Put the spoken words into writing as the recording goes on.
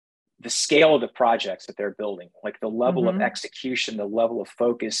the scale of the projects that they're building, like the level of execution, the level of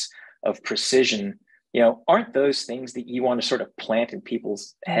focus, of precision, aren't those things that you want to sort of plant in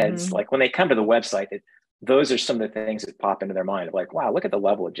people's heads? Like when they come to the website, those are some of the things that pop into their mind of like, wow, look at the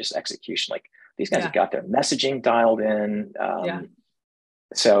level of just execution. Like these guys have got their messaging dialed in.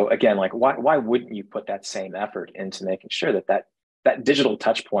 So again, like why wouldn't you put that same effort into making sure that digital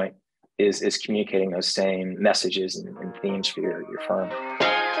touch point is communicating those same messages and themes for your firm?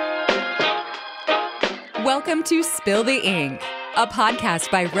 Welcome to Spill the Ink, a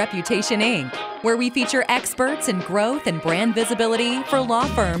podcast by Reputation Inc., where we feature experts in growth and brand visibility for law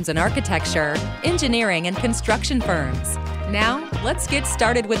firms and architecture, engineering, and construction firms. Now, let's get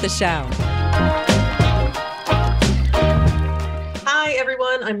started with the show. Hi,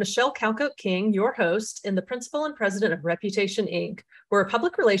 everyone. I'm Michelle Calcote-King, your host and the principal and president of Reputation Inc. We're a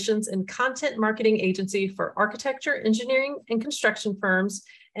public relations and content marketing agency for architecture, engineering, and construction firms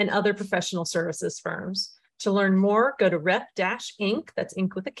and other professional services firms. To learn more, go to rep-inc, that's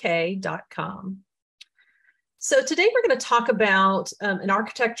Inc with a K.com. So today we're going to talk about an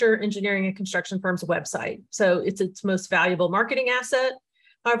architecture, engineering, and construction firm's website. So it's its most valuable marketing asset.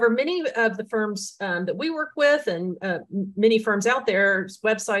 However, many of the firms that we work with and many firms out there's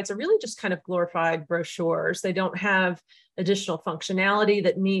websites are really just kind of glorified brochures. They don't have additional functionality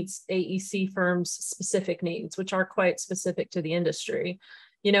that meets AEC firms' specific needs, which are quite specific to the industry.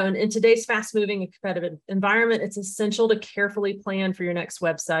 In today's fast-moving and competitive environment, it's essential to carefully plan for your next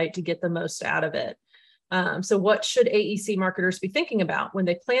website to get the most out of it. So what should AEC marketers be thinking about when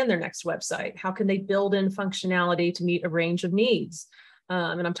they plan their next website? How can they build in functionality to meet a range of needs?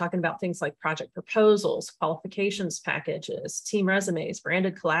 And I'm talking about things like project proposals, qualifications packages, team resumes,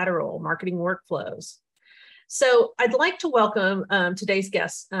 branded collateral, marketing workflows. So I'd like to welcome today's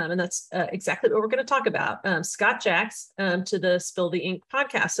guest, and that's exactly what we're going to talk about, Scott Jacks, to the Spill the Ink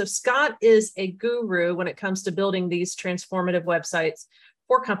podcast. So Scott is a guru when it comes to building these transformative websites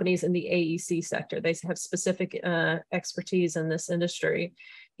for companies in the AEC sector. They have specific expertise in this industry.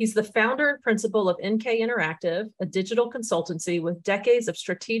 He's the founder and principal of NK Interactive, a digital consultancy with decades of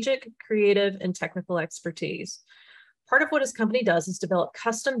strategic, creative, and technical expertise. Part of what his company does is develop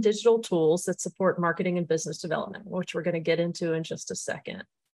custom digital tools that support marketing and business development, which we're going to get into in just a second.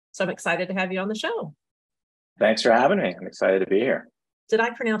 So I'm excited to have you on the show. Thanks for having me. I'm excited to be here. Did I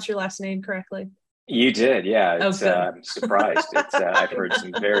pronounce your last name correctly? You did, yeah. I'm surprised. I've heard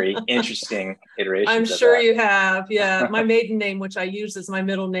some very interesting iterations. I'm sure you have. Yeah, my maiden name, which I use as my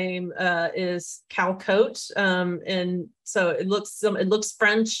middle name, is Calcote, and so it looks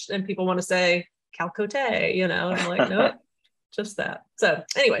French, and people want to say Calcote. I'm like, nope, just that. So,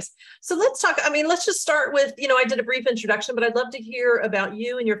 anyways, so let's talk. Let's just start with I did a brief introduction, but I'd love to hear about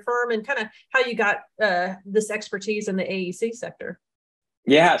you and your firm and kind of how you got this expertise in the AEC sector.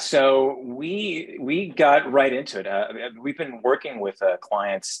 Yeah, so we got right into it. We've been working with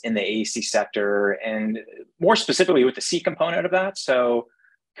clients in the AEC sector and more specifically with the C component of that. So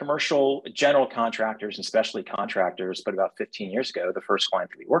commercial general contractors and specialty contractors. But about 15 years ago, the first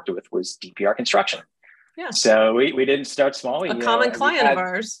client that we worked with was DPR Construction. Yeah. So we didn't start small. A common client of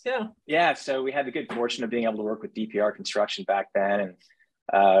ours. Yeah. Yeah. So we had the good fortune of being able to work with DPR Construction back then.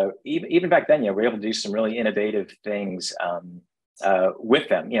 And even back then, we were able to do some really innovative things with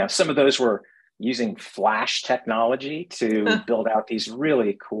them. Some of those were using Flash technology to build out these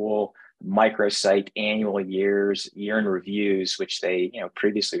really cool microsite annual year in reviews, which they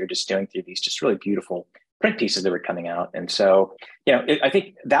previously were just doing through these just really beautiful print pieces that were coming out. And so I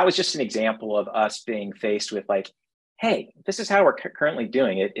think that was just an example of us being faced with like, hey, this is how we're currently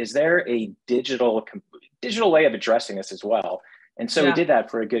doing it. Is there a digital way of addressing this as well? And so we did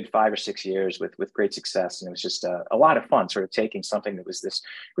that for a good 5 or 6 years with great success. And it was just a lot of fun sort of taking something that was this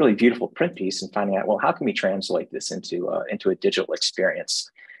really beautiful print piece and finding out, well, how can we translate this into a digital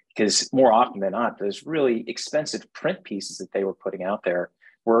experience? Because more often than not, those really expensive print pieces that they were putting out there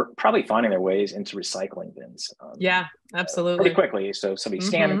were probably finding their ways into recycling bins. Yeah, absolutely. Pretty quickly. So somebody's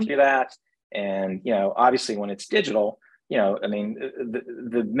scanning through that. And, obviously when it's digital,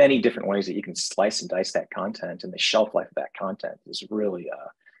 the many different ways that you can slice and dice that content and the shelf life of that content is really,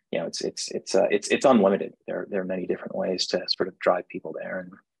 it's unlimited. There are many different ways to sort of drive people there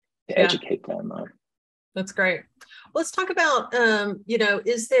and to educate them. That's great. Let's talk about,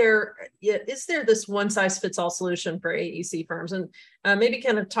 is there this one size fits all solution for AEC firms? And maybe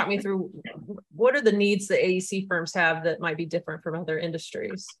kind of talk me through what are the needs that AEC firms have that might be different from other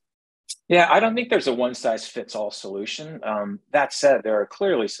industries? Yeah, I don't think there's a one size fits all solution. That said, there are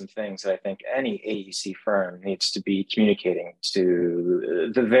clearly some things that I think any AEC firm needs to be communicating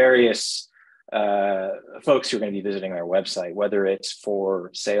to the various folks who are going to be visiting their website, whether it's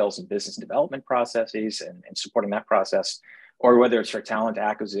for sales and business development processes and supporting that process, or whether it's for talent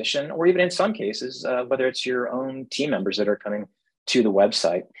acquisition, or even in some cases, whether it's your own team members that are coming to the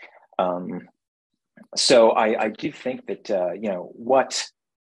website. So I do think that,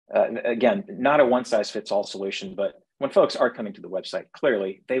 again, not a one size fits all solution, but when folks are coming to the website,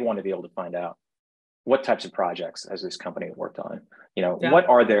 clearly they want to be able to find out what types of projects has this company worked on, what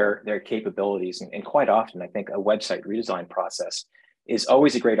are their capabilities? And quite often, I think a website redesign process is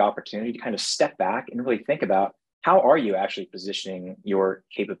always a great opportunity to kind of step back and really think about how are you actually positioning your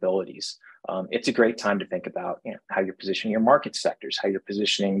capabilities? It's a great time to think about how you're positioning your market sectors, how you're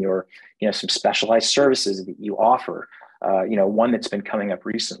positioning your some specialized services that you offer. One that's been coming up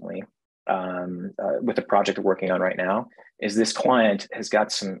recently with a project we're working on right now is this client has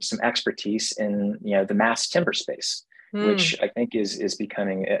got some expertise in the mass timber space, which I think is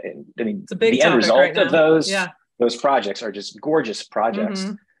becoming. It's a big the end result right of those projects are just gorgeous projects.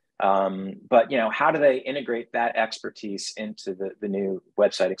 But how do they integrate that expertise into the new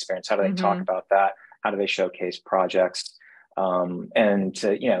website experience? How do they talk about that? How do they showcase projects? And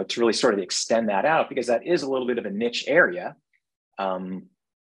to really sort of extend that out, because that is a little bit of a niche area.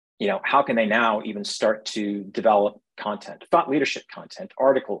 How can they now even start to develop content, thought leadership content,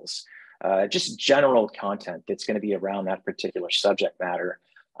 articles, just general content that's going to be around that particular subject matter?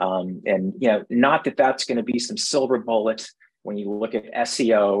 And not that that's going to be some silver bullet when you look at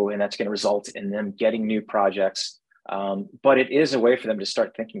SEO, and that's going to result in them getting new projects. But it is a way for them to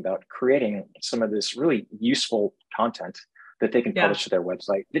start thinking about creating some of this really useful content that they can publish to their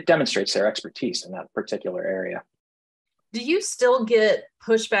website that demonstrates their expertise in that particular area. Do you still get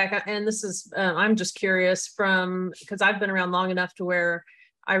pushback? And this is, I'm just curious because I've been around long enough to where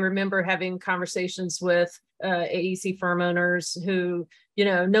I remember having conversations with AEC firm owners who,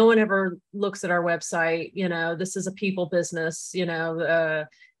 no one ever looks at our website. This is a people business,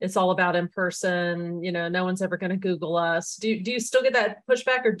 it's all about in person, no one's ever going to Google us. Do you still get that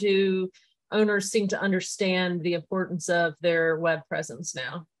pushback, or do owners seem to understand the importance of their web presence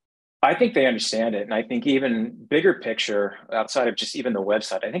now? I think they understand it. And I think even bigger picture, outside of just even the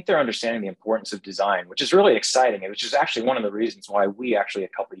website, I think they're understanding the importance of design, which is really exciting. And which is actually one of the reasons why we actually a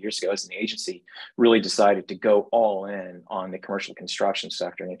couple of years ago as an agency really decided to go all in on the commercial construction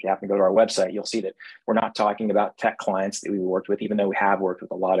sector. And if you happen to go to our website, you'll see that we're not talking about tech clients that we worked with, even though we have worked with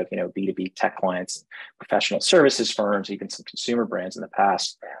a lot of, B2B tech clients, professional services firms, even some consumer brands in the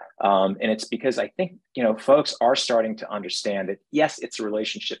past. And it's because I think, folks are starting to understand that, yes, it's a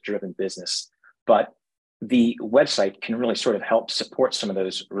relationship-driven business, but the website can really sort of help support some of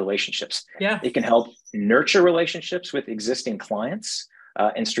those relationships. Yeah. It can help nurture relationships with existing clients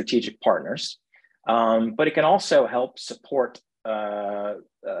and strategic partners, but it can also help support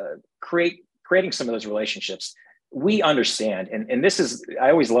creating some of those relationships. We understand, and this is,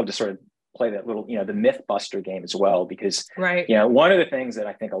 I always love to sort of play that little, the myth buster game as well, because, one of the things that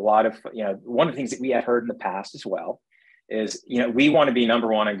I think one of the things that we have heard in the past as well is, we want to be number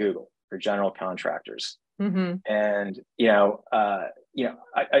one on Google for general contractors. And,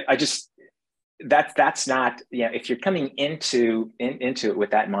 I just, that's not, if you're coming into it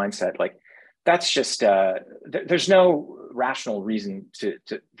with that mindset, like that's just, there's no rational reason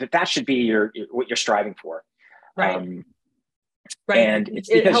that should be what you're striving for. Right. And it's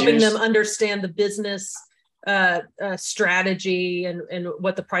because helping them understand the business strategy and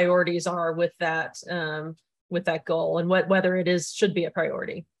what the priorities are with that goal, and whether it should be a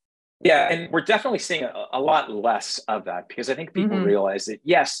priority. Yeah, and we're definitely seeing a lot less of that, because I think people realize that,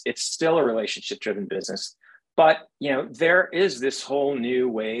 yes, it's still a relationship-driven business, but there is this whole new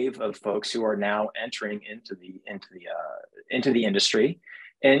wave of folks who are now entering into the industry.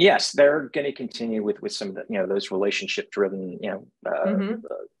 And yes, they're going to continue with some of the, those relationship-driven,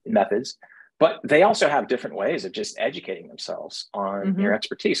 methods, but they also have different ways of just educating themselves on your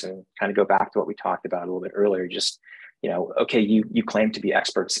expertise, and kind of go back to what we talked about a little bit earlier. Just, okay, you claim to be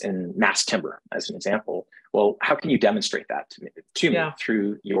experts in mass timber, as an example. Well, how can you demonstrate that to me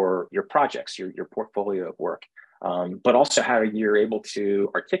through your projects, your portfolio of work, but also how you're able to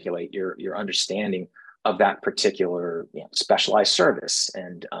articulate your understanding of that particular specialized service,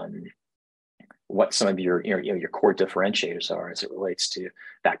 and what some of your core differentiators are as it relates to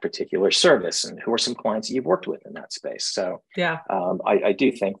that particular service, and who are some clients that you've worked with in that space. So I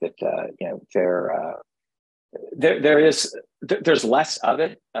do think that there's less of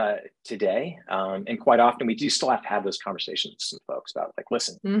it today, and quite often we do still have to have those conversations with some folks about, like,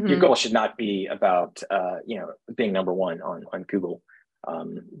 listen, your goal should not be about being number one on Google.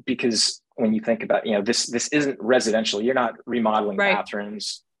 Because when you think about, this isn't residential. You're not remodeling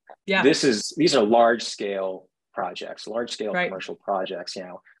bathrooms. Yeah. These are large scale projects, large scale commercial projects,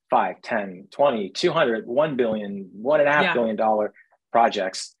 5, 10, 20, 200, $1 billion, $1.5 billion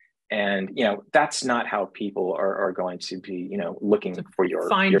projects. And, that's not how people are going to be, looking for your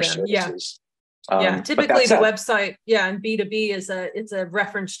services. Typically the website, and B2B it's a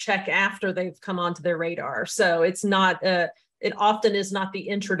reference check after they've come onto their radar. So it's not, it often is not the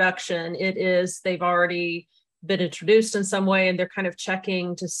introduction. It is, they've already been introduced in some way and they're kind of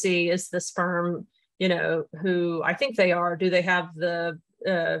checking to see, is this firm, who I think they are, do they have the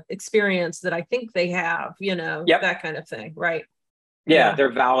experience that I think they have, that kind of thing. Right. Yeah,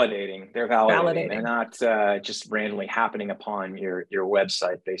 they're validating. They're not just randomly happening upon your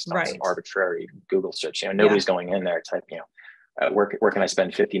website based on some arbitrary Google search. Nobody's going in there typing, where can I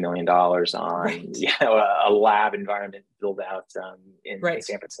spend $50 million on a lab environment build out in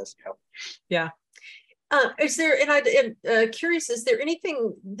San Francisco? Yeah. Is there, and I'm curious, is there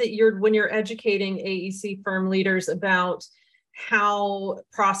anything that when you're educating AEC firm leaders about how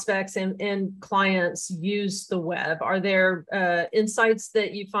prospects and clients use the web? Are there insights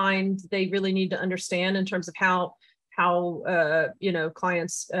that you find they really need to understand in terms of how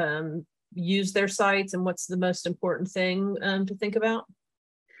clients use their sites, and what's the most important thing to think about?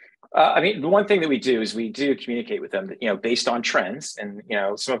 The one thing that we do is we do communicate with them that, based on trends, and,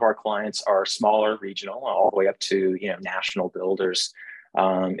 some of our clients are smaller, regional, all the way up to, national builders,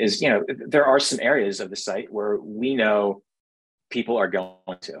 there are some areas of the site where we know people are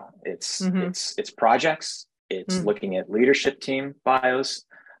going to. It's projects, it's looking at leadership team bios,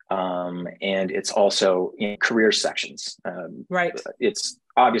 and it's also career sections. It's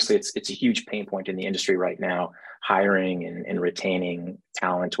obviously it's a huge pain point in the industry right now, hiring and retaining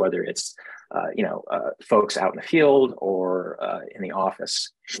talent, whether it's folks out in the field or in the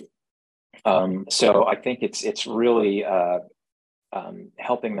office. So I think it's really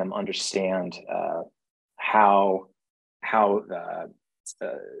helping them understand how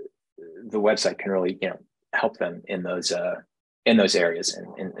the website can really help them in those areas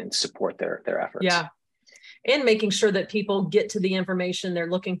and support their efforts. Yeah. And making sure that people get to the information they're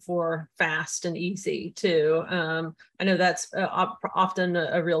looking for fast and easy too. I know that's often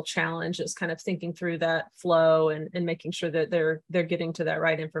a real challenge, is kind of thinking through that flow and making sure that they're getting to that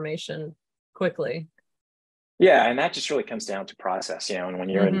right information quickly. Yeah, and that just really comes down to process, and when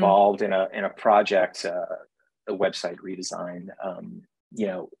you're involved in a project, a website redesign,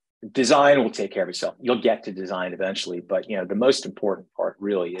 design will take care of itself. You'll get to design eventually, but the most important part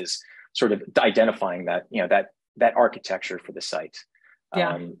really is sort of identifying that that architecture for the site,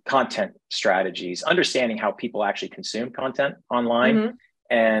 content strategies, understanding how people actually consume content online,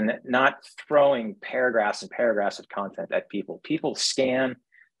 and not throwing paragraphs and paragraphs of content at people. People scan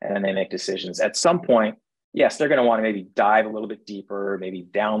and then they make decisions. At some point, yes, they're going to want to maybe dive a little bit deeper, maybe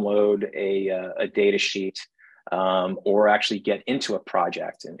download a data sheet, or actually get into a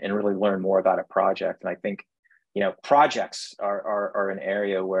project and really learn more about a project. And I think, projects are an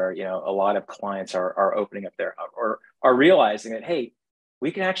area where, a lot of clients are opening up or are realizing that, hey,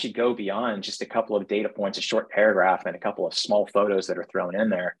 we can actually go beyond just a couple of data points, a short paragraph, and a couple of small photos that are thrown in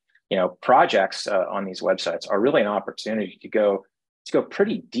there. Projects on these websites are really an opportunity to go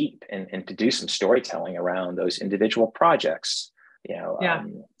pretty deep and to do some storytelling around those individual projects,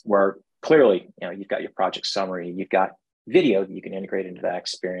 where clearly, you've got your project summary, you've got video that you can integrate into that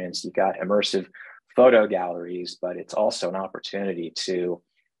experience, you've got immersive photo galleries, but it's also an opportunity to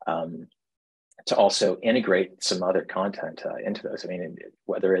also integrate some other content into those.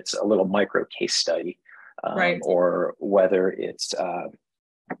 Whether it's a little micro case study, or whether it's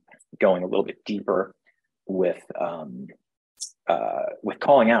going a little bit deeper with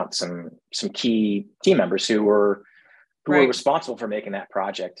calling out some key team members who were responsible for making that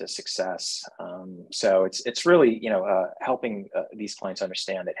project a success. So it's really helping these clients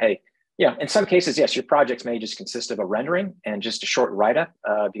understand that, hey, in some cases, yes, your projects may just consist of a rendering and just a short write-up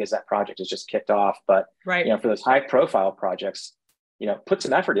because that project is just kicked off. But for those high-profile projects, put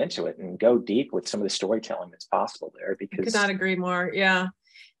some effort into it and go deep with some of the storytelling that's possible there. Because I could not agree more. Yeah.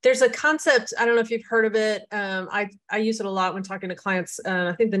 There's a concept, I don't know if you've heard of it. I use it a lot when talking to clients.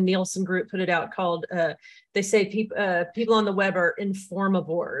 I think the Nielsen Group put it out called, they say people on the web are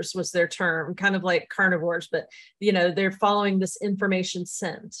informavores was their term, kind of like carnivores, but, they're following this information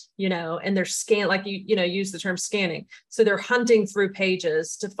scent, and they're use the term scanning. So they're hunting through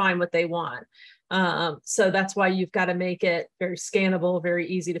pages to find what they want. So that's why you've got to make it very scannable, very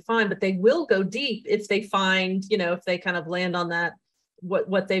easy to find, but they will go deep if they find, if they kind of land on that,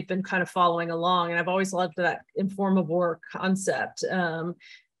 what they've been kind of following along. And I've always loved that informavore concept.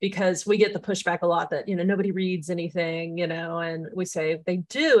 because we get the pushback a lot that, nobody reads anything, and we say they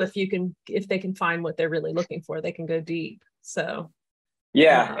do if they can find what they're really looking for, they can go deep. So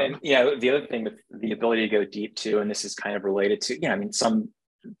yeah. And the other thing with the ability to go deep too, and this is kind of related to, some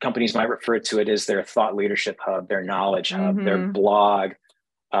companies might refer to it as their thought leadership hub, their knowledge hub, their blog.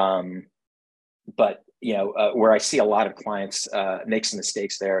 But where I see a lot of clients make some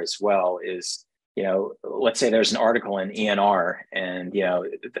mistakes there as well is, let's say there's an article in ENR and,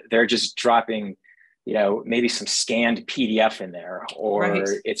 they're just dropping, maybe some scanned PDF in there, or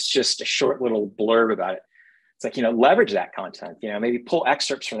it's just a short little blurb about it. It's like, leverage that content, maybe pull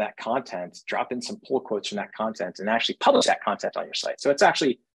excerpts from that content, drop in some pull quotes from that content, and actually publish that content on your site. So it's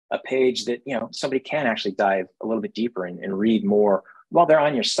actually a page that, somebody can actually dive a little bit deeper and read more while they're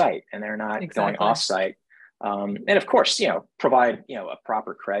on your site and they're not going off site. And of course, provide, a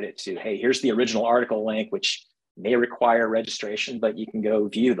proper credit to, hey, here's the original article link, which may require registration, but you can go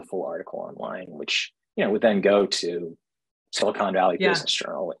view the full article online, which, would then go to Silicon Valley Business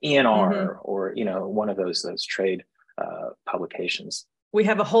Journal, ENR, or, one of those trade publications. We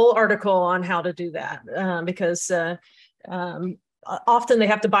have a whole article on how to do that because often they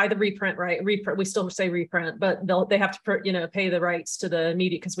have to buy the reprint, right? Reprint, we still say reprint, but they have to, pay the rights to the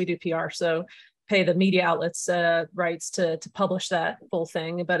media because we do PR. So pay the media outlets rights to publish that full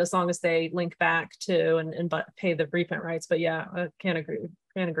thing. But as long as they link back to and pay the reprint rights. But yeah, I can't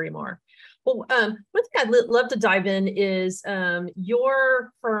agree more. Well, one thing I'd love to dive in is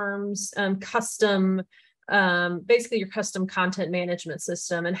your firm's custom, basically your custom content management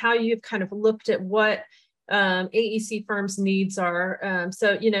system and how you've kind of looked at what AEC firms' needs are. And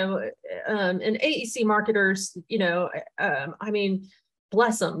AEC marketers,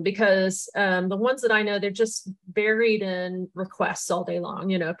 bless them, because the ones that I know, they're just buried in requests all day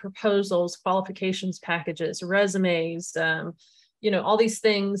long, proposals, qualifications packages, resumes, all these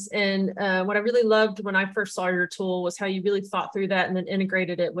things. And what I really loved when I first saw your tool was how you really thought through that and then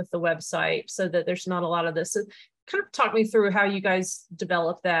integrated it with the website so that there's not a lot of this. So kind of talk me through how you guys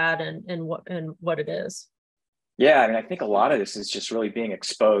developed that and what it is. Yeah, I think a lot of this is just really being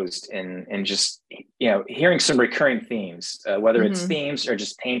exposed and just, hearing some recurring themes, whether it's themes or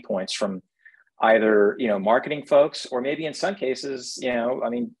just pain points from either, marketing folks, or maybe in some cases,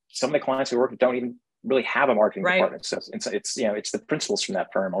 some of the clients we work with don't even really have a marketing department. So it's the principals from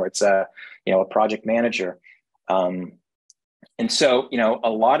that firm, or it's a project manager. And so, a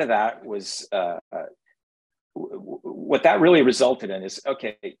lot of that was, what that really resulted in is,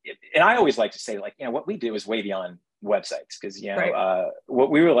 okay, and I always like to say, what we do is way beyond websites, because, what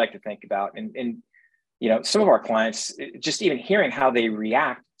we really like to think about, and some of our clients, just even hearing how they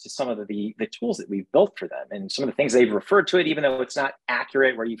react to some of the tools that we've built for them and some of the things they've referred to it, even though it's not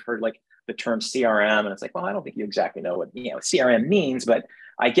accurate, where you've heard the term CRM, and it's like, well, I don't think you exactly know what, CRM means, but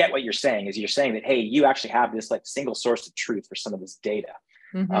I get what you're saying is you're saying that, hey, you actually have this single source of truth for some of this data.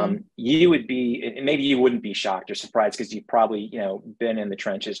 You would be, maybe you wouldn't be shocked or surprised because you've probably, been in the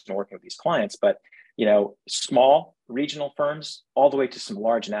trenches and working with these clients, but, small regional firms all the way to some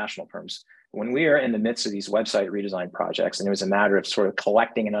large national firms. When we are in the midst of these website redesign projects, and it was a matter of sort of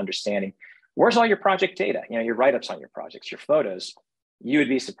collecting and understanding, where's all your project data, your write-ups on your projects, your photos, you would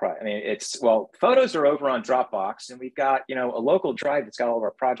be surprised. Photos are over on Dropbox, and we've got, a local drive that's got all of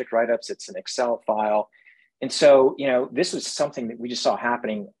our project write-ups. It's an Excel file. And so, this was something that we just saw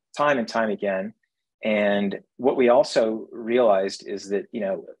happening time and time again. And what we also realized is that,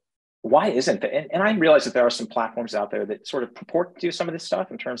 why isn't that? And I realized that there are some platforms out there that sort of purport to do some of this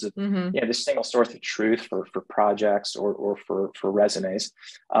stuff in terms of, this single source of truth for projects or for resumes.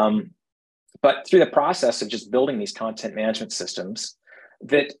 But through the process of just building these content management systems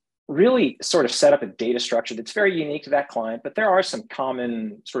that really sort of set up a data structure that's very unique to that client, but there are some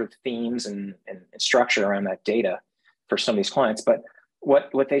common sort of themes and structure around that data for some of these clients. But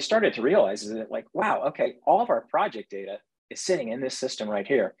what they started to realize is that, wow, okay, all of our project data is sitting in this system right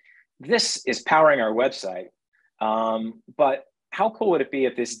here. This is powering our website. But how cool would it be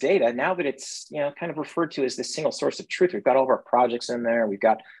if this data, now that it's kind of referred to as this single source of truth, we've got all of our projects in there, we've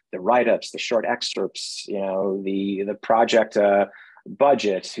got the write-ups, the short excerpts, the project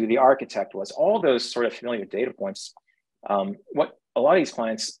budget, who the architect was, all those sort of familiar data points. What a lot of these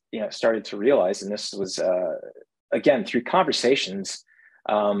clients started to realize, and this was again through conversations,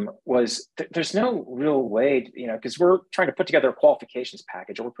 was there's no real way, because we're trying to put together a qualifications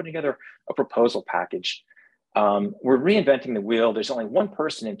package, or we're putting together a proposal package. We're reinventing the wheel. There's only one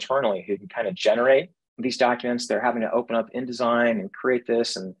person internally who can kind of generate these documents. They're having to open up InDesign and create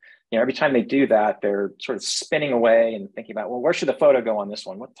this, and every time they do that, they're sort of spinning away and thinking about, well, where should the photo go on this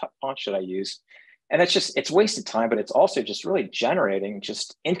one? What font should I use? And it's wasted time, but it's also just really generating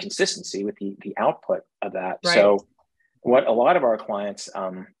just inconsistency with the output of that. Right. So what a lot of our clients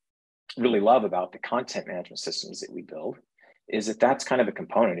really love about the content management systems that we build is that that's kind of a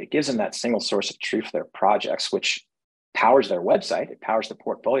component. It gives them that single source of truth for their projects, which powers their website. It powers the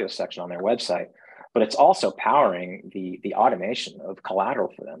portfolio section on their website, but it's also powering the automation of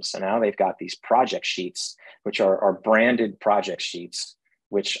collateral for them. So now they've got these project sheets, which are branded project sheets,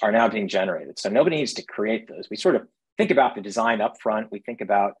 which are now being generated. So nobody needs to create those. We sort of think about the design up front. We think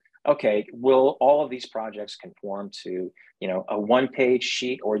about, okay, will all of these projects conform to, a one-page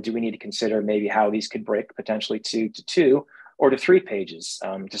sheet, or do we need to consider maybe how these could break potentially to 2 or to 3 pages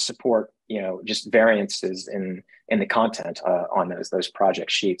to support, just variances in the content on those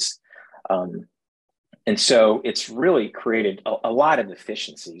project sheets. And so it's really created a lot of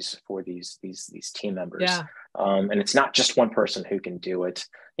efficiencies for these team members. Yeah. And it's not just one person who can do it.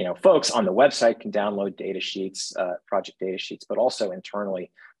 Folks on the website can download data sheets, project data sheets, but also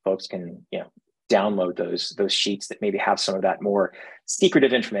internally, folks can, download those sheets that maybe have some of that more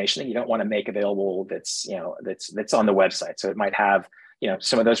secretive information that you don't want to make available. That's on the website. So it might have,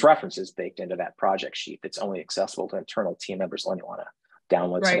 some of those references baked into that project sheet that's only accessible to internal team members when you want to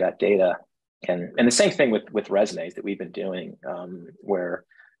download some of that data. And the same thing with resumes that we've been doing, where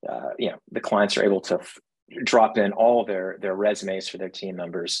the clients are able to drop in all their resumes for their team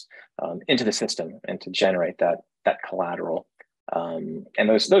members into the system and to generate that collateral. And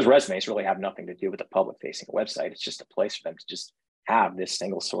those resumes really have nothing to do with the public-facing website. It's just a place for them to just have this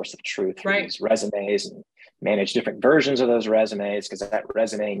single source of truth for these resumes and manage different versions of those resumes, because that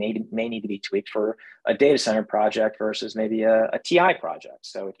resume may need to be tweaked for a data center project versus maybe a TI project.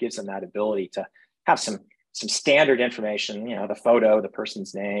 So it gives them that ability to have some standard information, the photo, the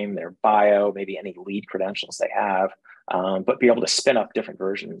person's name, their bio, maybe any lead credentials they have, but be able to spin up different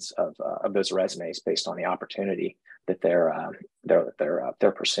versions of those resumes based on the opportunity that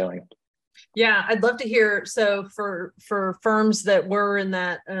they're pursuing. Yeah, I'd love to hear. So for firms that were in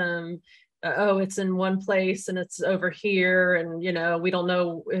that, it's in one place and it's over here, and we don't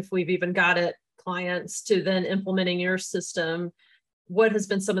know if we've even got it, clients to then implementing your system, what has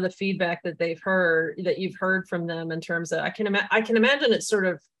been some of the feedback that you've heard from them in terms of, I can imagine it's sort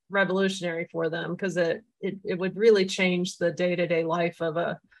of revolutionary for them, because it would really change the day-to-day life of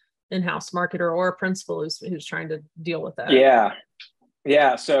a in-house marketer or a principal who's trying to deal with that.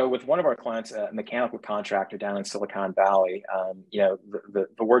 Yeah. So with one of our clients, a mechanical contractor down in Silicon Valley, the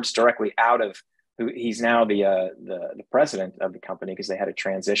words directly out of who he's now the president of the company, because they had a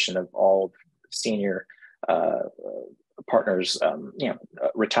transition of all senior partners,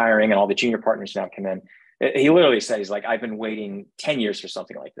 retiring, and all the junior partners now come in. He literally said, he's like, I've been waiting 10 years for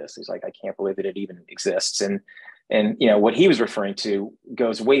something like this. He's like, I can't believe that it even exists. And what he was referring to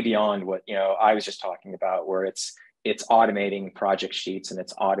goes way beyond what, I was just talking about, where it's automating project sheets and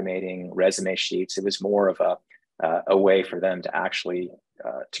it's automating resume sheets. It was more of a way for them to actually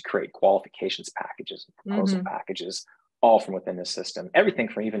to create qualifications packages, proposal packages, all from within the system. Everything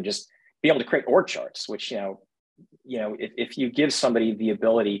from even just be able to create org charts, which, if you give somebody the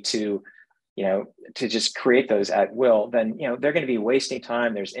ability to just create those at will, then, they're going to be wasting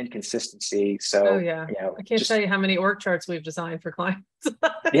time. There's inconsistency. So, I can't tell you how many org charts we've designed for clients.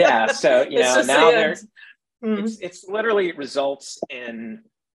 Yeah. So, now it's literally results in,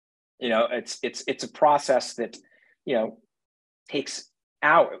 it's a process that, takes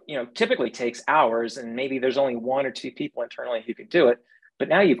typically takes hours, and maybe there's only 1 or 2 people internally who can do it, but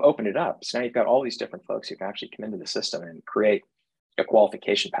now you've opened it up. So now you've got all these different folks who can actually come into the system and create a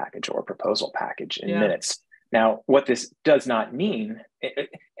qualification package or a proposal package in minutes. Now, what this does not mean, and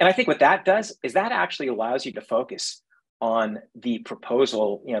I think what that does is that actually allows you to focus on the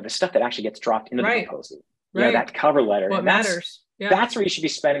proposal, the stuff that actually gets dropped into the proposal, that cover letter. What matters. That's where you should be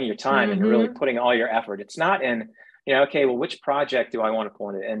spending your time and really putting all your effort. It's not in, okay, well, which project do I want to pull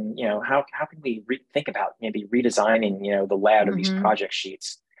in? And, how can we think about maybe redesigning, the layout of these project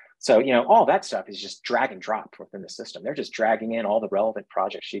sheets? So, all that stuff is just drag and drop within the system. They're just dragging in all the relevant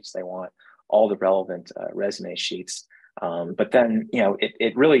project sheets they want, all the relevant resume sheets. But then,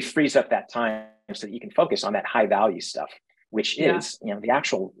 it really frees up that time so that you can focus on that high value stuff, which is, the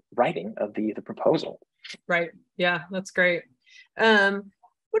actual writing of the proposal. Right. Yeah, that's great.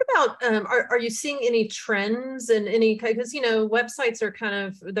 What about, are you seeing any trends in any, because, websites are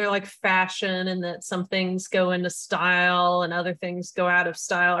they're like fashion, and that some things go into style and other things go out of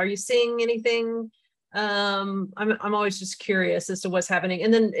style. Are you seeing anything? I'm always just curious as to what's happening.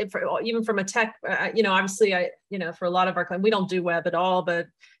 And then even from a tech, obviously for a lot of our clients, we don't do web at all, but,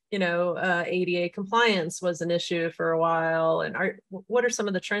 ADA compliance was an issue for a while. And what are some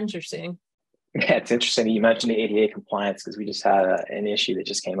of the trends you're seeing? Yeah, it's interesting that you mentioned the ADA compliance because we just had an issue that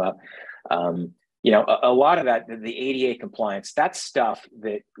just came up. A lot of that, the ADA compliance, that's stuff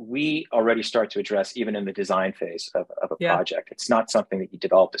that we already start to address even in the design phase of a project. It's not something that you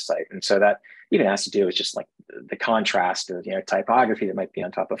develop a site. And so that even has to do with just like the contrast of, typography that might be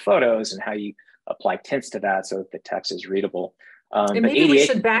on top of photos and how you apply tints to that so that the text is readable. And maybe we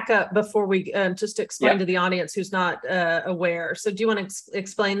should back up before we just explain to the audience who's not aware. So do you want to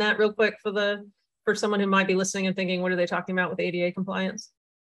explain that real quick for someone who might be listening and thinking, what are they talking about with ADA compliance?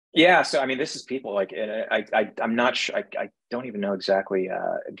 Yeah, so I mean, this is people like I'm not sure. I don't even know exactly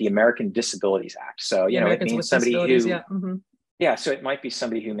the American Disabilities Act. So it means somebody who so it might be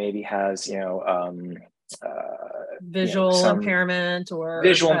somebody who maybe has visual impairment or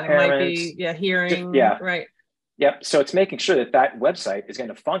visual impairment, might be hearing, right. Yep. So it's making sure that that website is going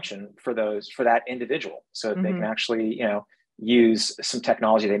to function for that individual, so that they can actually use some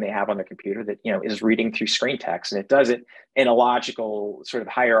technology they may have on their computer that is reading through screen text, and it does it in a logical sort of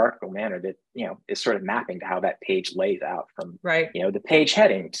hierarchical manner that is sort of mapping to how that page lays out from the page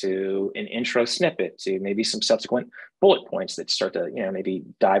heading to an intro snippet to maybe some subsequent bullet points that start to maybe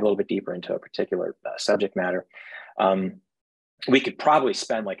dive a little bit deeper into a particular subject matter. We could probably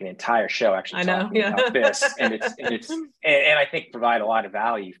spend like an entire show actually talking about this, and I think provide a lot of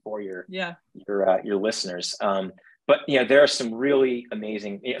value for your listeners. But there are some really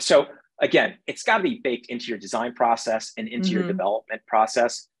amazing. So again, it's got to be baked into your design process and into your development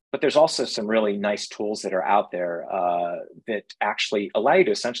process. But there's also some really nice tools that are out there that actually allow you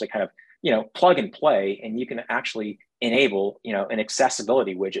to essentially kind of plug and play, and you can actually enable an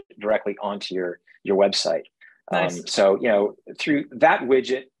accessibility widget directly onto your website. Nice. So through that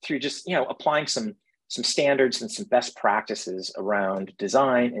widget, through just applying some standards and some best practices around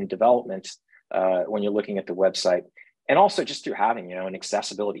design and development when you're looking at the website, and also just through having an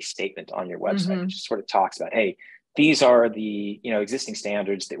accessibility statement on your website, which sort of talks about, hey, these are the existing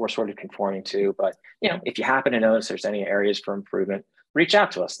standards that we're sort of conforming to, but if you happen to notice there's any areas for improvement, reach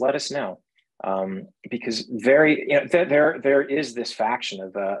out to us, let us know. Because there is this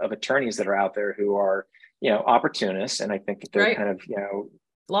faction of attorneys that are out there who are opportunists, and I think that they're kind of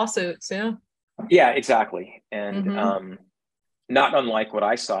lawsuits. Yeah, exactly. And not unlike what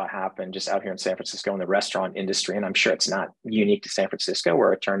I saw happen just out here in San Francisco in the restaurant industry, and I'm sure it's not unique to San Francisco,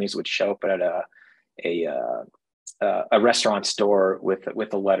 where attorneys would show up at a restaurant store with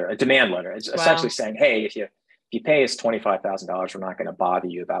a letter, a demand letter. It's essentially saying, hey, if you pay us $25,000, we're not going to bother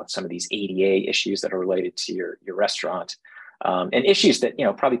you about some of these ADA issues that are related to your restaurant, and issues that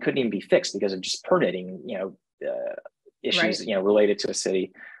probably couldn't even be fixed because of just permitting issues related to a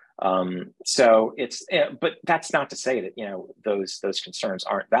city. So it's but that's not to say that those concerns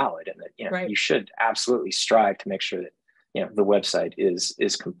aren't valid, and that you should absolutely strive to make sure that the website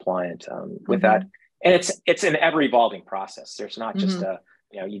is compliant with that. And it's an ever evolving process. There's not just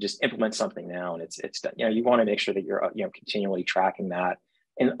you just implement something now and it's done. You want to make sure that you're continually tracking that.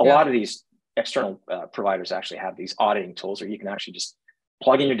 And a lot of these external providers actually have these auditing tools where you can actually just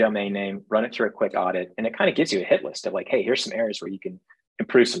plug in your domain name, run it through a quick audit, and it kind of gives you a hit list of like, hey, here's some areas where you can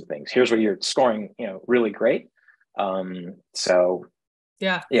improve some things. Here's where you're scoring, really great. So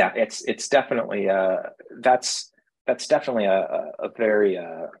it's definitely that's definitely a very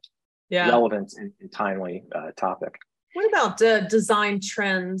relevant and timely topic. What about design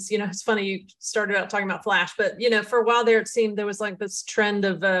trends? It's funny you started out talking about Flash, but for a while there, it seemed there was like this trend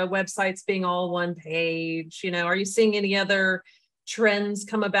of websites being all one page. Are you seeing any other trends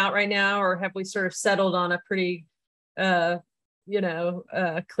come about right now, or have we sort of settled on a pretty clear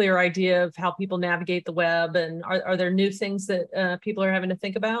idea of how people navigate the web? And are there new things that people are having to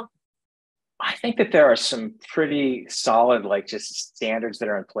think about? I think that there are some pretty solid, like just standards that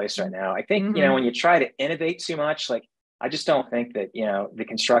are in place right now. I think, when you try to innovate too much, like, I just don't think that, the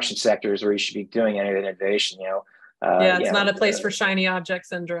construction sector is where you should be doing any of the innovation, it's not a place for shiny object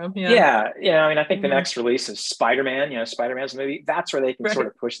syndrome. I think the next release of Spider-Man, Spider-Man's movie, that's where they can sort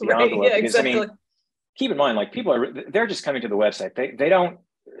of push the envelope. Because, exactly. Keep in mind, like, people they're just coming to the website. They don't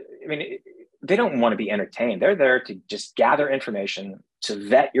want to be entertained. They're there to just gather information, to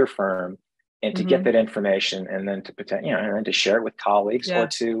vet your firm, and to get that information, and then to and then to share it with colleagues, or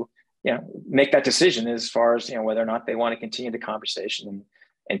to make that decision as far as whether or not they want to continue the conversation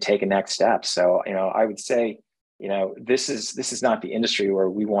and take a next step. So I would say this is not the industry where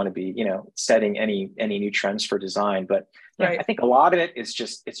we want to be setting any new trends for design, but I think a lot of it is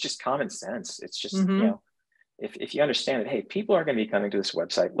just common sense. It's just if you understand that, hey, people are going to be coming to this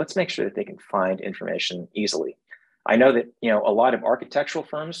website, let's make sure that they can find information easily. I know that a lot of architectural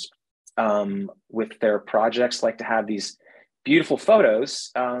firms with their projects like to have these beautiful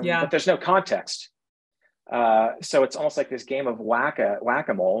photos, Yeah. but there's no context. So it's almost like this game of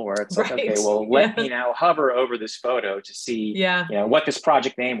whack-a-mole where it's like, Right. okay, well, let me now hover over this photo to see, Yeah. what this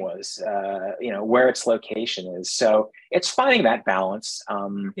project name was, where its location is. So it's finding that balance.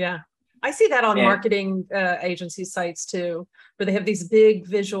 Yeah. I see that on marketing agency sites too, where they have these big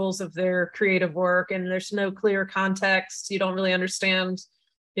visuals of their creative work and there's no clear context. You don't really understand,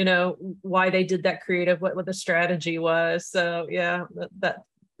 why they did that creative, what the strategy was. So yeah, that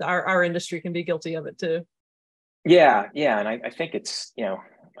our industry can be guilty of it too. Yeah. And I think it's,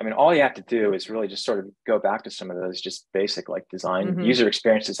 all you have to do is really just sort of go back to some of those just basic like design, user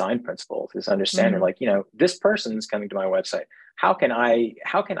experience design principles, is understanding like, this person's coming to my website. How can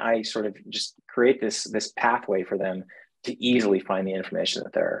I sort of just create this pathway for them to easily find the information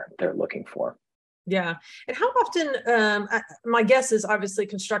that they're looking for? Yeah. And how often, my guess is obviously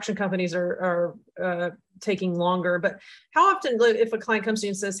construction companies are taking longer, but how often, if a client comes to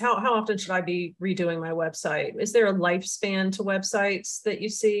you and says, how often should I be redoing my website? Is there a lifespan to websites that you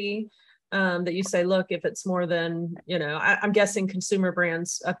see, that you say, look, if it's more than, I'm guessing consumer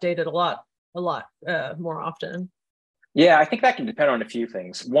brands update it a lot more often. Yeah, I think that can depend on a few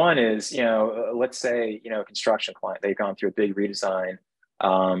things. One is, let's say, a construction client, they've gone through a big redesign.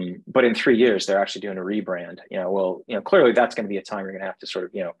 But in 3 years, they're actually doing a rebrand. Clearly that's going to be a time you're going to have to sort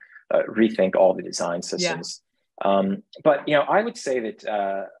of, rethink all the design systems. Yeah. But I would say that,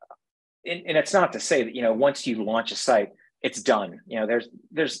 and it's not to say that, once you launch a site, it's done.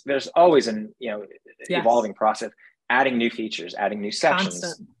 There's always an, evolving process, adding new features, adding new sections.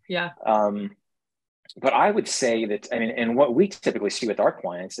 Constant. Yeah. But I would say that, and what we typically see with our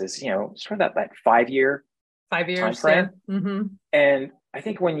clients is, sort of that 5 year 5 years time frame. Yeah. Mm-hmm. And I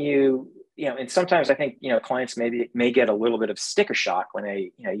think when and sometimes I think, clients may get a little bit of sticker shock when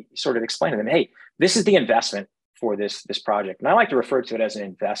they, you sort of explain to them, hey, this is the investment for this project. And I like to refer to it as an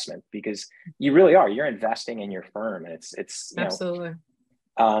investment because you really are, you're investing in your firm. And it's absolutely.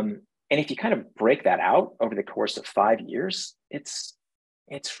 And if you kind of break that out over the course of 5 years, it's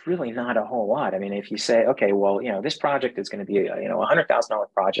really not a whole lot. If you say, okay, well, this project is going to be a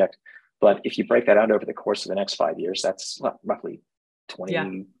 $100,000 project, but if you break that out over the course of the next 5 years, that's roughly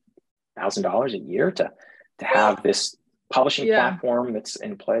 $20,000 a year to have this publishing platform that's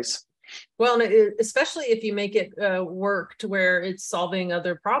in place. Well, and especially if you make it work to where it's solving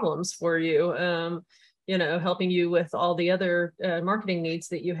other problems for you, helping you with all the other marketing needs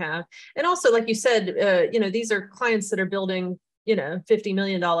that you have. And also, like you said, these are clients that are building, $50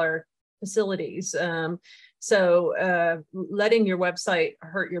 million facilities. So letting your website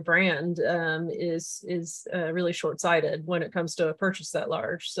hurt your brand is really short-sighted when it comes to a purchase that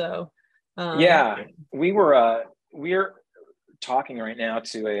large. So we're talking right now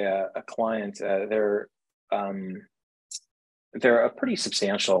to a client. They're a pretty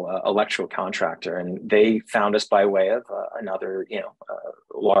substantial electrical contractor, and they found us by way of another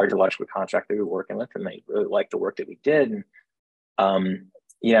large electrical contractor we were working with, and they really liked the work that we did. And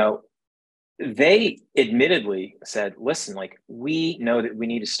they admittedly said, listen, like, we know that we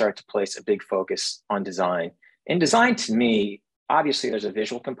need to start to place a big focus on design. And design, to me, obviously there's a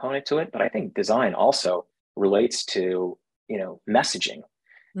visual component to it, but I think design also relates to, messaging.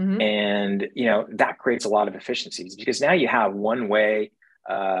 Mm-hmm. And, that creates a lot of efficiencies because now you have one way,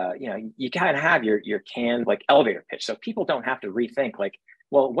 you kind of have your canned like elevator pitch. So people don't have to rethink like,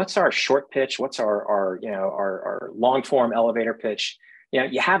 well, what's our short pitch? What's our long form elevator pitch?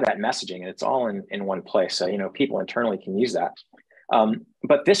 You have that messaging and it's all in one place. So, people internally can use that.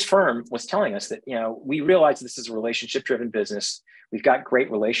 But this firm was telling us that, we realize this is a relationship driven business. We've got great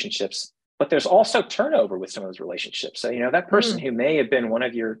relationships, but there's also turnover with some of those relationships. So, that person who may have been one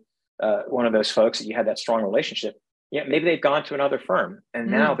of those folks that you had that strong relationship, maybe they've gone to another firm and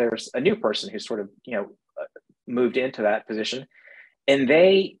now there's a new person who's sort of, moved into that position. And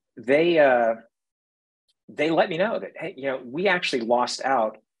they let me know that, hey, we actually lost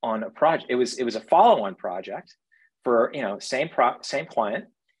out on a project. It was a follow-on project for, same client.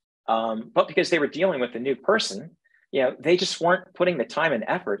 But because they were dealing with a new person, they just weren't putting the time and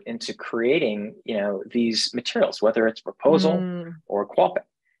effort into creating, these materials, whether it's proposal or qual.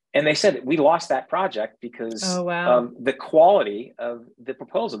 And they said that we lost that project because of the quality of the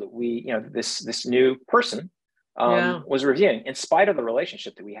proposal that we, this new person was reviewing, in spite of the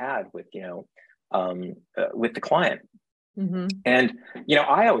relationship that we had with, with the client. Mm-hmm. And,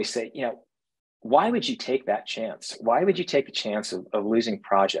 I always say, why would you take that chance? Why would you take the chance of losing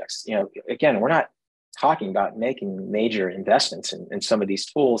projects? Again, we're not talking about making major investments in some of these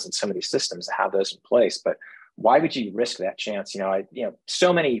tools and some of these systems to have those in place, but why would you risk that chance?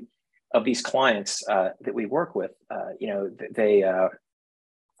 So many of these clients that we work with, they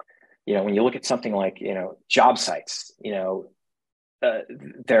when you look at something like job sites,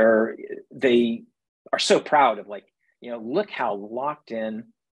 they are so proud of look how locked in,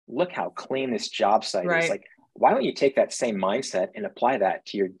 look how clean this job site is. Like, why don't you take that same mindset and apply that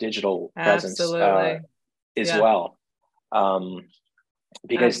to your digital presence as well?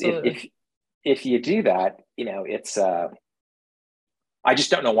 Because if you do that, it's I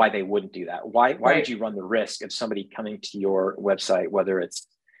just don't know why they wouldn't do that. Why would you run the risk of somebody coming to your website, whether it's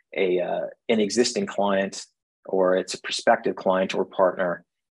an existing client or it's a prospective client or partner,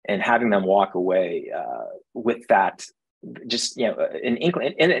 and having them walk away with that, just an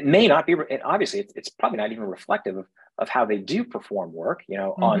inkling, and it may not be. Obviously, it's probably not even reflective of how they do perform work,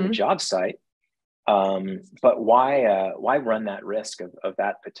 on the job site. But why run that risk of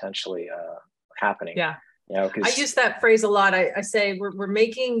that potentially happening? Yeah. I use that phrase a lot. I say we're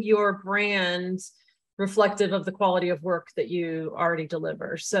making your brand reflective of the quality of work that you already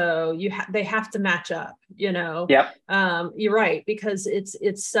deliver. So they have to match up, Yep. You're right, because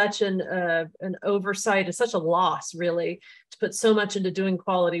it's such an oversight. It's such a loss, really, to put so much into doing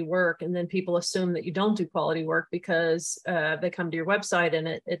quality work. And then people assume that you don't do quality work because they come to your website and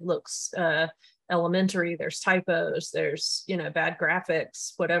it looks elementary. There's typos, there's, bad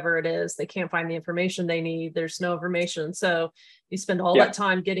graphics, whatever it is. They can't find the information they need. There's no information. So you spend all that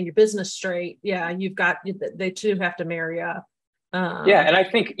time getting your business straight. Yeah. They too have to marry up. And I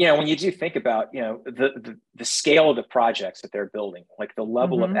think, when you do think about, the scale of the projects that they're building, like the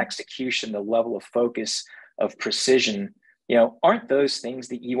level of execution, the level of focus, of precision, aren't those things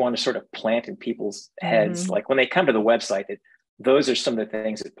that you want to sort of plant in people's heads? Like when they come to the website, those are some of the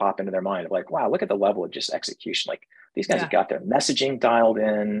things that pop into their mind of like, wow, look at the level of just execution. Like these guys have got their messaging dialed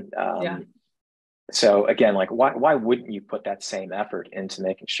in. So again, like why wouldn't you put that same effort into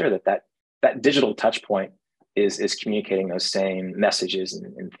making sure that digital touch point is communicating those same messages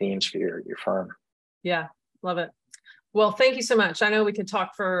and themes for your firm? Yeah. Love it. Well, thank you so much. I know we could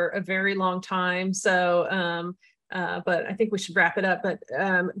talk for a very long time. So, but I think we should wrap it up. But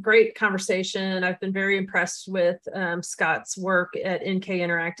great conversation. I've been very impressed with Scott's work at NK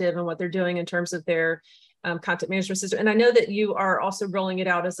Interactive and what they're doing in terms of their content management system. And I know that you are also rolling it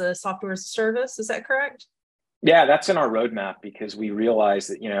out as a software as a service. Is that correct? Yeah, that's in our roadmap because we realize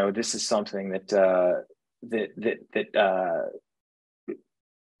that, this is something that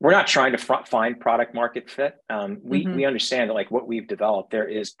we're not trying to find product market fit. We understand that like what we've developed, there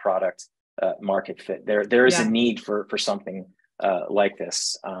is product market fit. There is a need for something like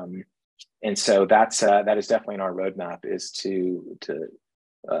this, and so that is definitely in our roadmap, is to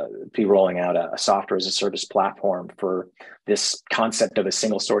be rolling out a software as a service platform for this concept of a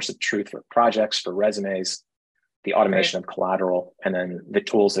single source of truth for projects, for resumes, the automation of collateral, and then the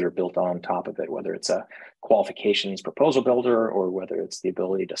tools that are built on top of it, whether it's a qualifications proposal builder or whether it's the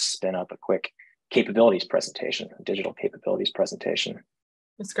ability to spin up a quick capabilities presentation, a digital capabilities presentation.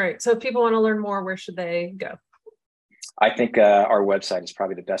 That's great. So if people want to learn more, where should they go? I think our website is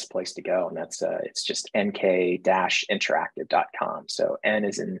probably the best place to go. And that's it's just nk-interactive.com. So N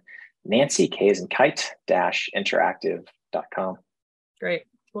is in Nancy, K is in kite, -interactive.com. Great.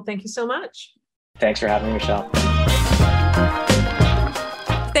 Well, thank you so much. Thanks for having me, Michelle.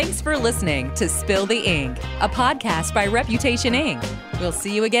 Thanks for listening to Spill the Ink, a podcast by Reputation Inc. We'll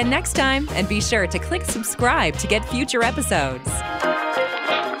see you again next time, and be sure to click subscribe to get future episodes.